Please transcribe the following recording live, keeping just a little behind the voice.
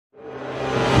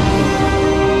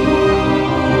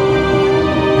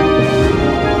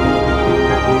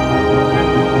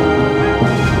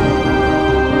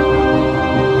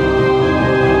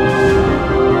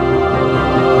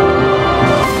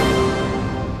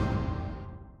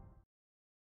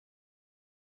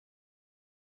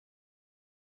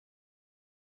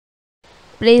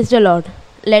Praise the Lord.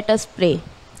 Let us pray.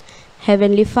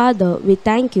 Heavenly Father, we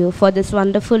thank you for this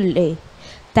wonderful day.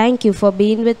 Thank you for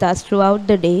being with us throughout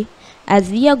the day. As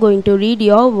we are going to read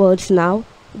your words now,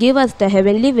 give us the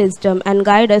heavenly wisdom and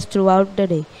guide us throughout the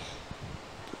day.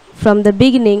 From the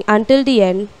beginning until the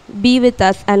end, be with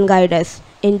us and guide us.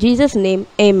 In Jesus' name,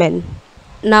 amen.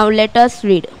 Now let us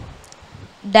read.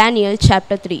 Daniel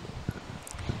chapter 3.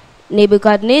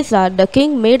 Nebuchadnezzar the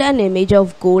king made an image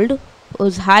of gold,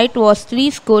 whose height was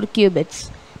 60 cubits,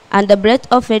 and the breadth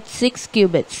of it 6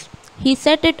 cubits. He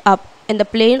set it up in the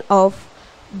plain of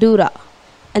Dura,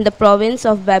 in the province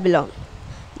of Babylon.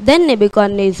 Then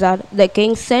Nebuchadnezzar the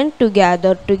king sent to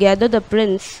gather together the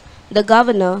prince, the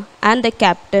governor, and the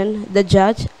captain, the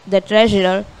judge, the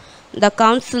treasurer, the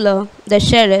counselor, the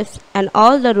sheriff, and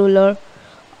all the ruler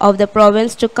of the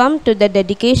province to come to the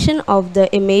dedication of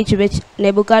the image which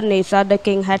Nebuchadnezzar the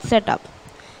king had set up.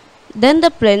 Then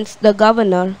the prince, the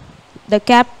governor, the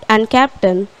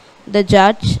captain, the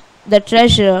judge, the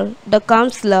treasurer, the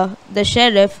counselor, the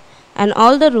sheriff, and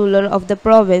all the ruler of the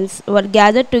province were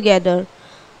gathered together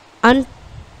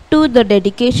unto the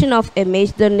dedication of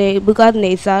image the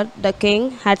Nebuchadnezzar the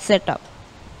king had set up.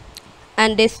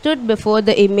 And they stood before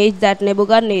the image that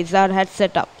Nebuchadnezzar had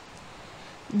set up.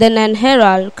 Then an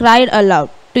herald cried aloud,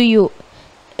 "To you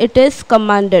it is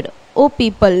commanded, O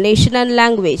people, nation, and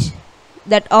language,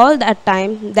 that all that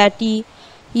time that ye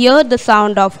hear the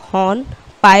sound of horn,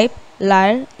 pipe,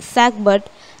 lyre, sackbut,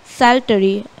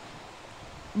 psaltery,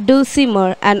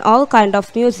 dulcimer, and all kind of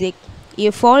music,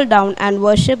 ye fall down and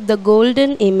worship the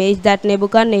golden image that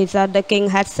Nebuchadnezzar the king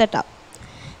had set up.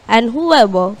 And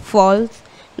whoever falls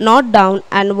not down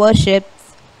and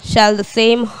worships shall the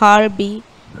same hour be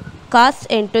cast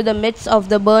into the midst of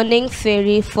the burning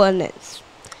fiery furnace."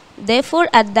 Therefore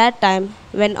at that time,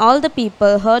 when all the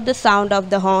people heard the sound of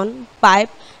the horn, pipe,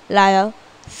 lyre,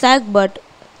 sackbut,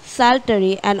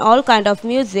 psaltery, and all kind of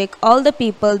music, all the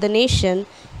people, the nation,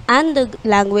 and the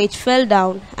language fell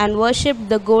down and worshipped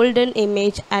the golden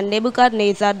image and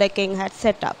Nebuchadnezzar the king had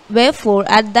set up. Wherefore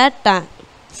at that time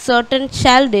certain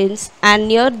Chaldeans and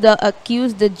near the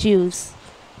accused the Jews.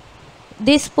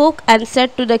 They spoke and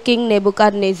said to the king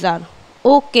Nebuchadnezzar,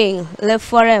 "O king, live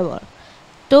forever.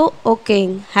 Thou, O king,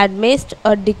 had made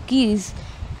a decrees,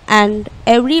 and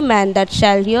every man that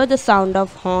shall hear the sound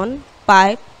of horn,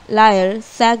 pipe, lyre,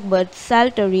 sackbut,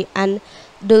 psaltery, and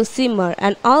dulcimer,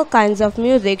 and all kinds of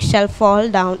music shall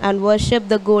fall down and worship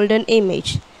the golden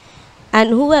image.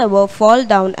 And whoever fall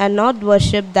down and not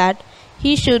worship that,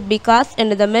 he should be cast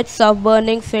into the midst of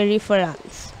burning fiery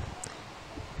furnace.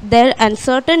 There and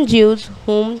certain Jews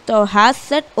whom thou hast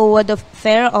set over the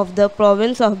fair of the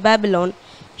province of Babylon,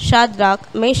 Shadrach,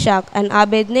 Meshach, and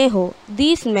Abednego,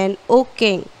 these men, O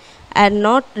king, had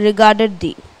not regarded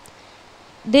thee.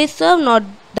 They serve not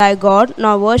thy God,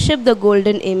 nor worship the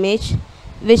golden image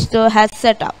which thou hast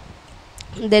set up."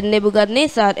 Then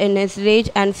Nebuchadnezzar in his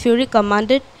rage and fury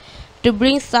commanded to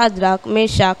bring Shadrach,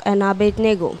 Meshach, and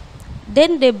Abednego.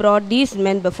 Then they brought these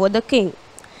men before the king.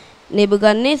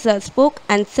 Nebuchadnezzar spoke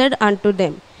and said unto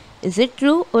them, "Is it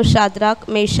true, O Shadrach,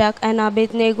 Meshach, and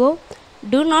Abednego?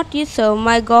 Do not ye serve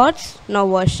my gods, nor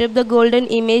worship the golden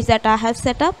image that I have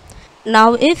set up? Now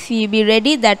if ye be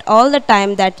ready that all the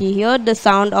time that ye hear the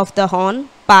sound of the horn,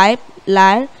 pipe,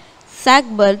 lyre,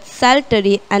 sackbut,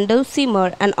 psaltery, and dulcimer,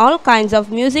 and all kinds of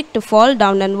music to fall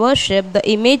down and worship the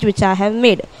image which I have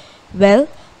made. Well,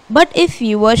 but if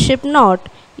ye worship not,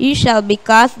 ye shall be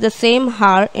cast the same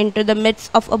hour into the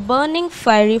midst of a burning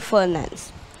fiery furnace.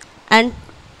 And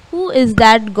who is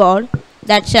that God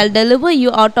that shall deliver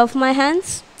you out of my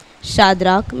hands?"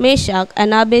 Shadrach, Meshach,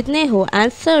 and Abednego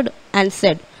answered and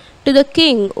said to the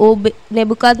king, "O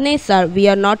Nebuchadnezzar, we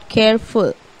are not careful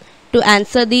to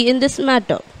answer thee in this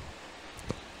matter.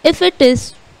 If it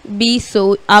be so,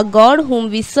 our God whom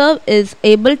we serve is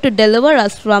able to deliver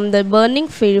us from the burning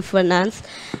fiery furnace,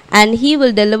 and he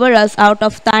will deliver us out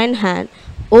of thine hand,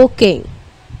 O king.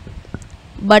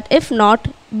 But if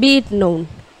not, be it known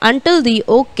unto thee,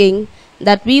 O king,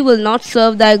 that we will not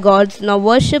serve thy gods, nor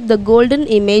worship the golden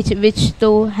image which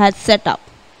thou hast set up."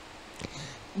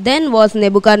 Then was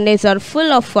Nebuchadnezzar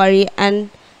full of fury,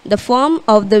 and the form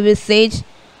of the visage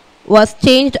was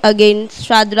changed against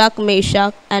Shadrach,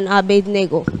 Meshach, and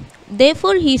Abednego.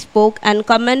 Therefore he spoke and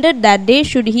commanded that they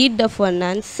should heat the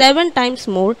furnace 7 times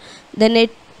more than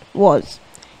it was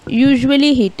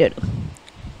usually heated.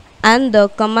 And the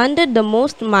commanded the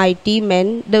most mighty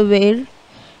men that were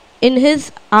in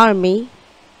his army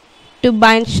to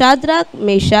bind Shadrach,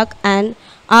 Meshach, and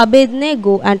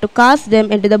Abednego, and to cast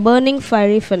them into the burning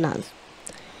fiery furnace.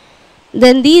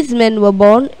 Then these men were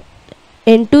borne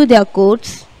into their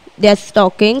courts, their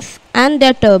stockings and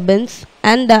their turbans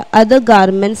and the other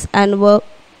garments and were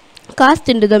cast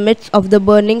into the midst of the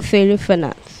burning fiery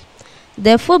furnace.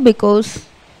 Therefore, because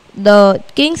the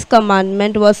king's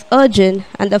commandment was urgent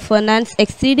and the furnace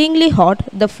exceedingly hot,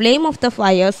 the flame of the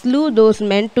fire slew those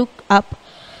men took up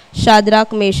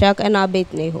Shadrach, Meshach, and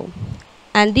Abednego.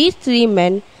 And these three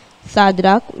men,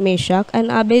 Shadrach, Meshach,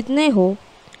 and Abednego,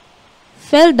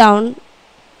 fell down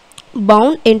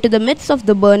bound into the midst of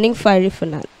the burning fiery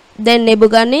furnace. Then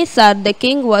Nebuchadnezzar the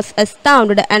king was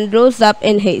astounded and rose up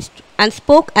in haste, and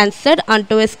spoke and said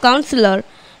unto his counselor,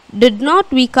 Did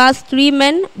not we cast three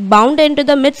men bound into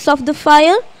the midst of the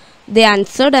fire? They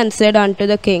answered and said unto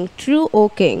the king, True, O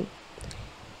king.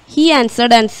 He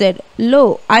answered and said,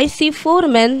 Lo, I see four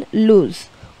men loose,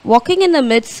 walking in the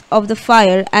midst of the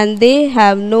fire, and they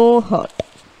have no hurt.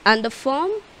 And the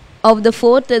form of the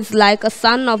fourth is like a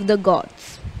son of the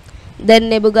gods. Then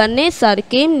Nebuchadnezzar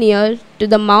came near to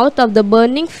the mouth of the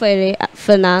burning fiery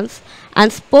furnace,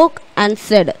 and spoke and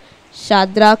said,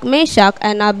 Shadrach, Meshach,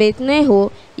 and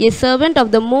Abednego, ye servant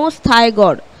of the Most High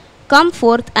God, come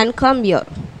forth and come here.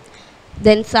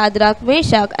 Then Shadrach,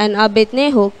 Meshach, and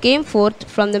Abednego came forth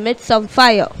from the midst of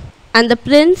fire. And the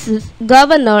prince,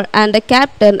 governor, and the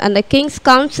captain, and the king's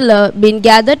counselor, being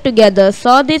gathered together,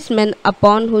 saw these men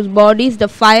upon whose bodies the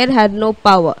fire had no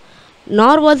power,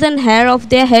 nor was an hair of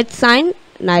their head sign,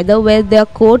 neither were their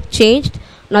coat changed,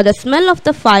 nor the smell of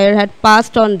the fire had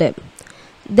passed on them.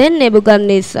 Then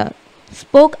Nebuchadnezzar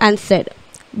spoke and said,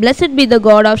 Blessed be the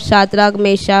God of Shadrach,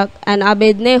 Meshach, and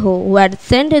Abednego, who had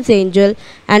sent his angel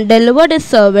and delivered his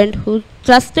servant who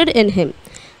trusted in him,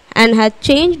 and had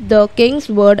changed the king's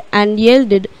word and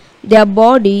yielded their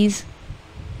bodies,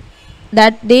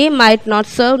 that they might not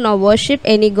serve nor worship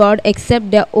any god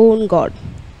except their own God.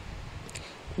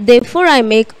 Therefore I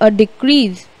make a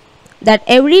decree that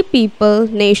every people,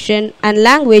 nation, and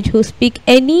language who speak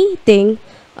anything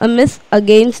amiss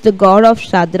against the God of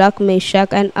Shadrach, Meshach,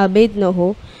 and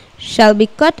Abednego shall be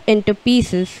cut into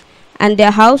pieces, and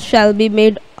their house shall be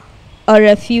made a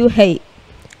refuge,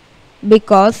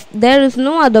 because there is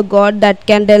no other God that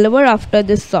can deliver after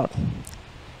this sort.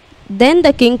 Then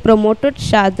the king promoted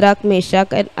Shadrach,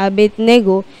 Meshach, and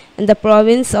Abednego in the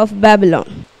province of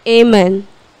Babylon. Amen.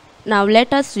 Now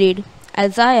let us read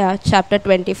Isaiah chapter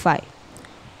 25.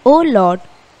 O Lord,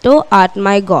 thou art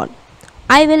my God.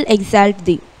 I will exalt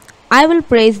thee. I will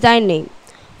praise thy name.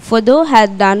 For thou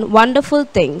hast done wonderful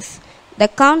things. The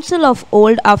counsel of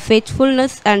old are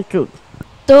faithfulness and truth.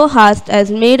 Thou hast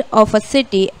as made of a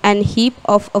city and heap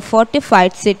of a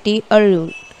fortified city a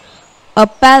ruin, a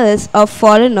palace of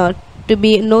foreigner to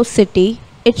be no city,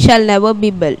 it shall never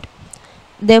be built.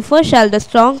 Therefore shall the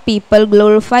strong people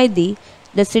glorify thee,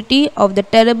 the city of the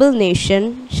terrible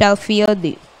nation shall fear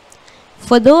thee.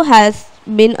 For thou hast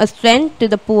been a strength to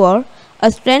the poor,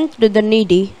 a strength to the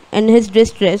needy in his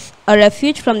distress, a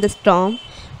refuge from the storm,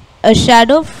 a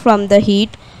shadow from the heat,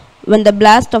 when the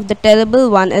blast of the terrible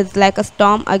one is like a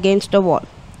storm against a wall.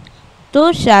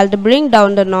 Thou shalt bring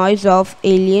down the noise of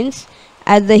aliens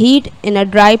as the heat in a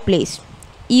dry place,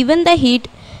 even the heat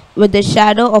with the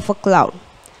shadow of a cloud.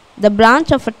 The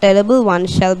branch of a terrible one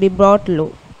shall be brought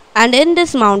low. And in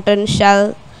this mountain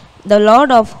shall the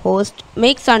Lord of hosts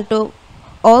make unto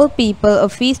all people a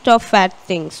feast of fat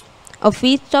things, a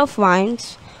feast of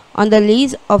wines on the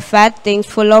lees of fat things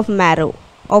full of marrow,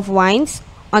 of wines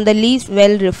on the lees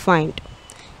well refined.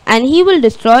 And he will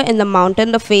destroy in the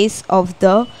mountain the face of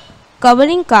the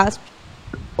covering cast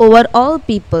over all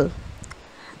people,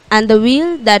 and the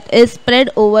wheel that is spread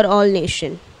over all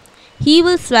nations. He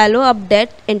will swallow up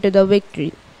death into the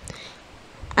victory.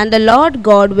 And the Lord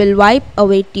God will wipe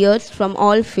away tears from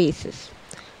all faces,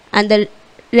 and the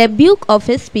rebuke of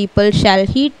his people shall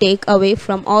he take away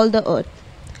from all the earth.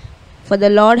 For the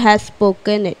Lord has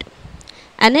spoken it.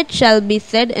 And it shall be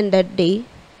said in that day,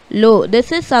 Lo,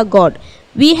 this is our God,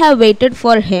 we have waited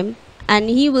for him, and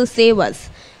he will save us.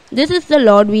 This is the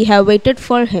Lord, we have waited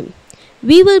for him.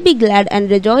 We will be glad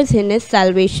and rejoice in his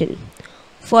salvation.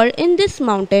 For in this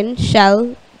mountain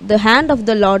shall the hand of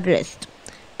the Lord rest,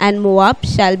 and Moab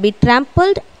shall be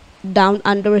trampled down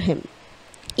under him,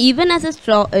 even as a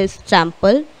straw is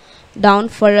trampled down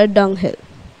for a dunghill.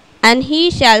 And he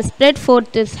shall spread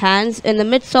forth his hands in the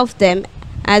midst of them,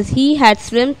 as he had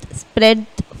spread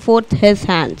forth his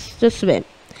hands to swim.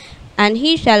 And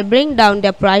he shall bring down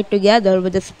their pride together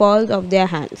with the spoils of their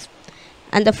hands.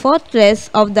 And the fortress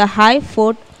of the high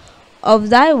fort of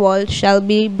thy wall shall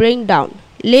be bring down,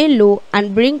 lay low,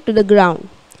 and bring to the ground,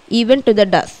 even to the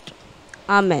dust.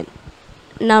 Amen.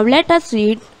 Now let us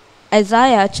read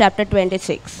Isaiah chapter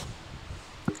 26.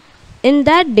 In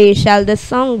that day shall this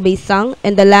song be sung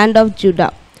in the land of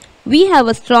Judah. We have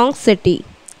a strong city.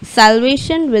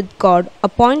 Salvation with God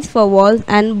appoints for walls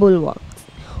and bulwarks.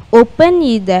 Open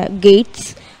ye the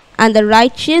gates, and the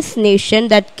righteous nation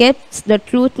that keeps the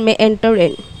truth may enter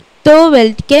in. Thou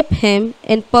wilt keep him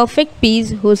in perfect peace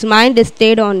whose mind is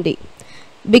stayed on thee,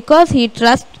 because he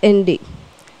trusts in thee.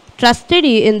 Trusted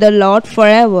ye in the Lord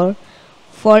forever,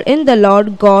 for in the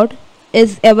Lord God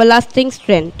is everlasting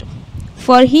strength.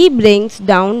 For he brings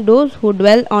down those who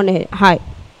dwell on high.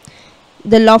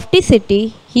 The lofty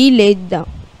city he laid down.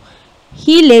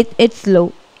 He laid it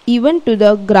low, even to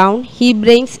the ground, he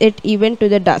brings it even to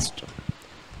the dust.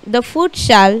 The foot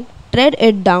shall tread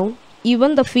it down,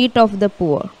 even the feet of the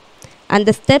poor, and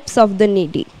the steps of the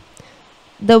needy.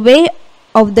 The way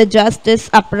of the just is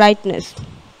uprightness.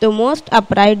 The most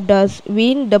upright does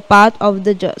win the path of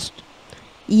the just.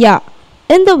 Yea,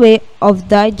 in the way of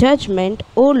thy judgment,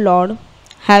 O Lord,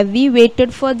 have we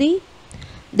waited for thee?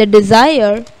 The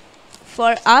desire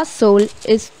for our soul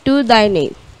is to thy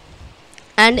name,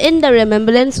 and in the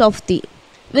remembrance of thee.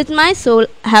 With my soul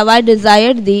have I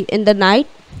desired thee in the night.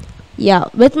 Yea,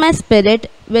 with my spirit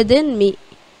within me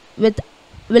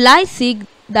will I seek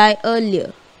thy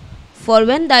earlier. For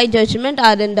when thy judgment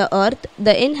are in the earth,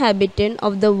 the inhabitant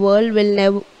of the world will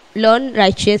never learn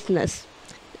righteousness.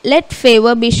 Let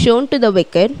favor be shown to the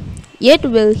wicked, yet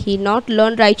will he not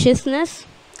learn righteousness.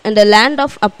 In the land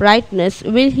of uprightness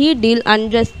will he deal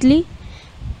unjustly,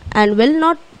 and will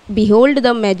not behold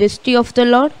the majesty of the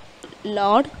Lord.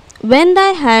 Lord, when thy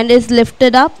hand is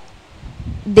lifted up,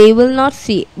 they will not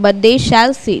see, but they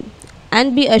shall see,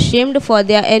 and be ashamed for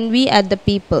their envy at the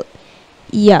people.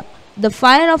 Yea, the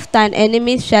fire of thine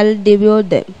enemies shall devour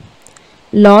them.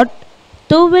 Lord,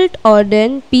 thou wilt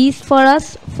ordain peace for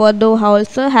us, for thou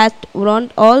also hast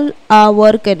wrought all our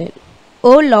work in it.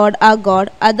 O Lord our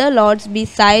God, other lords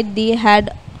beside thee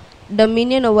had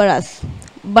dominion over us,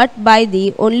 but by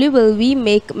thee only will we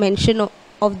make mention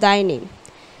of thy name.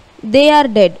 They are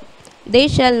dead, they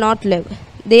shall not live.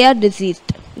 They are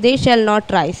diseased, they shall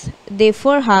not rise.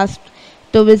 Therefore hast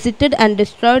thou visited and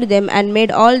destroyed them, and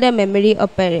made all their memory a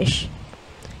perish.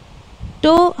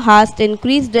 Thou hast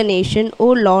increased the nation,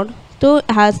 O Lord, thou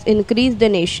hast increased the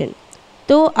nation.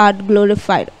 Thou art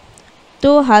glorified.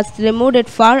 Thou hast removed it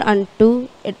far unto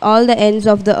it all the ends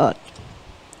of the earth.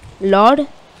 Lord,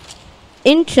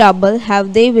 in trouble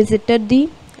have they visited thee.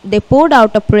 They poured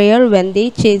out a prayer when their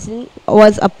chastening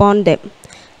was upon them.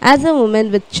 As a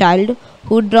woman with child,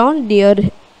 who drawn near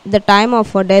the time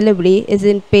of her delivery is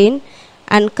in pain,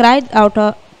 and cried out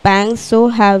her pangs, so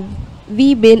have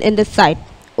we been in the sight,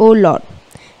 O Lord.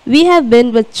 We have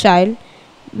been with child,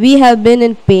 we have been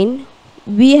in pain,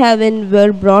 we have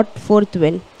were brought forth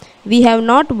when. We have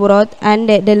not brought and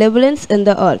deliverance in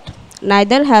the earth,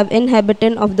 neither have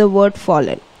inhabitant of the world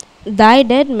fallen. Thy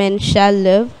dead men shall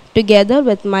live, together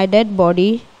with my dead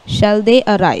body shall they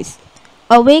arise.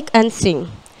 Awake and sing,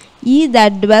 ye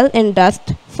that dwell in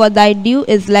dust, for thy dew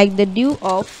is like the dew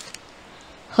of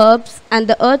herbs, and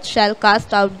the earth shall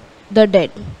cast out the dead.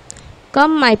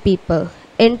 Come, my people,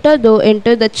 enter thou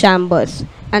into the chambers,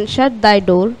 and shut thy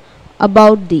door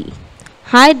about thee.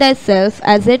 Hide thyself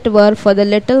as it were for the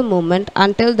little moment,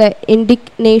 until the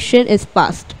indignation is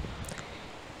past.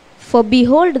 For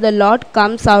behold, the Lord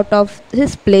comes out of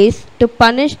his place to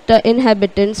punish the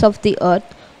inhabitants of the earth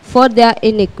for their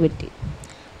iniquity.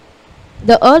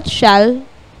 The earth shall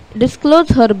disclose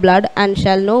her blood, and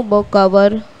shall no more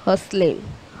cover her slain.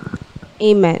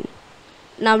 Amen.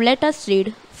 Now let us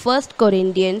read 1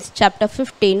 Corinthians chapter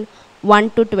 15, 1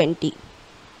 to 20.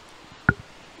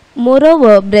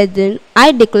 Moreover, brethren,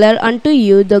 I declare unto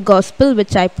you the gospel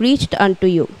which I preached unto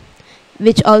you,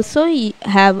 which also ye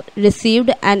have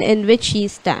received, and in which ye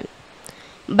stand,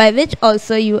 by which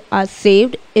also you are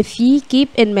saved, if ye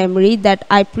keep in memory that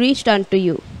I preached unto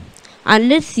you,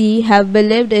 unless ye have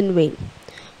believed in vain.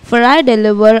 For I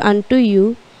deliver unto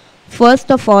you first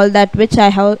of all that which I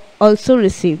have also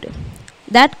received,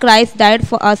 that Christ died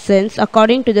for our sins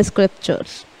according to the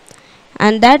Scriptures,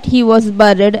 and that he was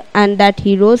buried, and that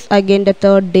he rose again the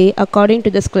third day according to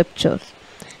the Scriptures,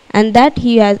 and that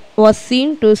he was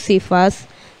seen to Cephas,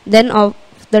 then of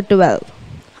the 12.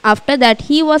 After that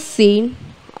he was seen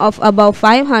of above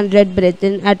 500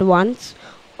 brethren at once,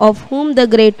 of whom the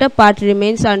greater part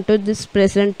remains unto this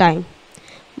present time,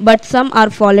 but some are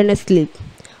fallen asleep.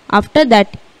 After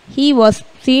that he was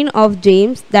seen of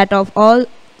James, that of all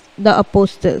the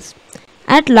apostles.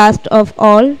 At last of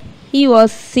all he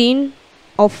was seen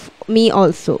of me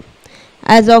also,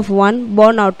 as of one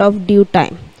born out of due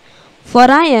time. For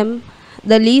I am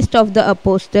the least of the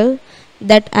apostle,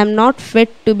 that am not fit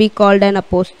to be called an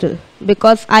apostle,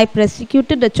 because I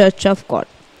persecuted the church of God.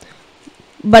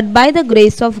 But by the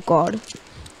grace of God,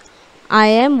 I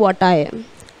am what I am.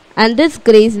 And this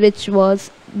grace which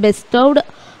was bestowed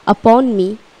upon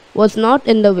me was not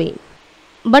in the vain.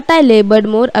 But I labored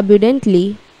more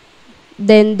abundantly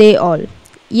than they all.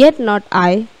 Yet not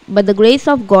I, but the grace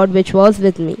of God which was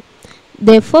with me.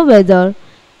 Therefore, whether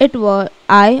it were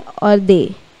I or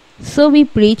they, so we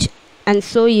preach, and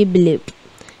so ye believed.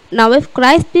 Now, if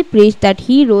Christ be preached that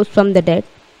he rose from the dead,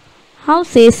 how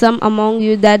say some among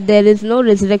you that there is no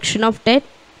resurrection of dead?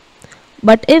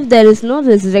 But if there is no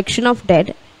resurrection of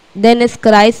dead, then is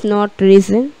Christ not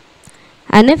risen?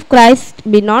 And if Christ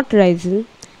be not risen,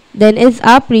 then is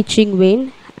our preaching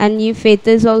vain, and your faith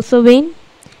is also vain?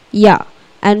 Yeah,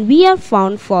 and we are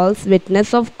found false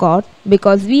witness of God,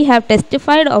 because we have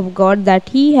testified of God that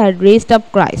he had raised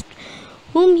up Christ,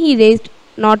 whom he raised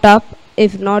not up,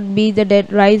 if not be the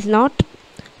dead rise not.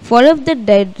 For if the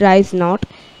dead rise not,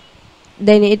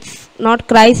 then it's not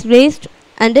Christ raised.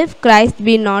 And if Christ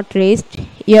be not raised,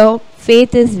 your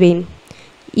faith is vain,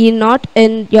 ye not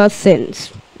in your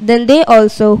sins. Then they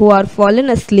also who are fallen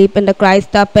asleep in the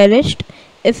Christ are perished.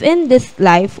 If in this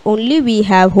life only we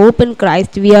have hope in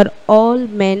Christ, we are all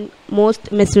men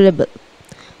most miserable.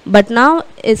 But now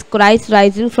is Christ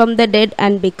risen from the dead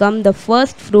and become the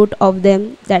first fruit of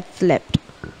them that slept.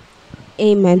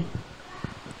 Amen.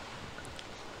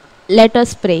 Let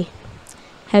us pray.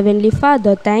 Heavenly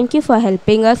Father, thank you for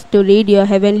helping us to read your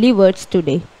heavenly words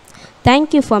today.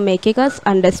 Thank you for making us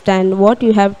understand what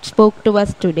you have spoke to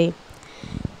us today.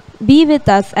 Be with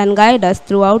us and guide us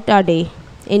throughout our day.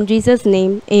 In Jesus'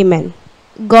 name, amen.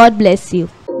 God bless you.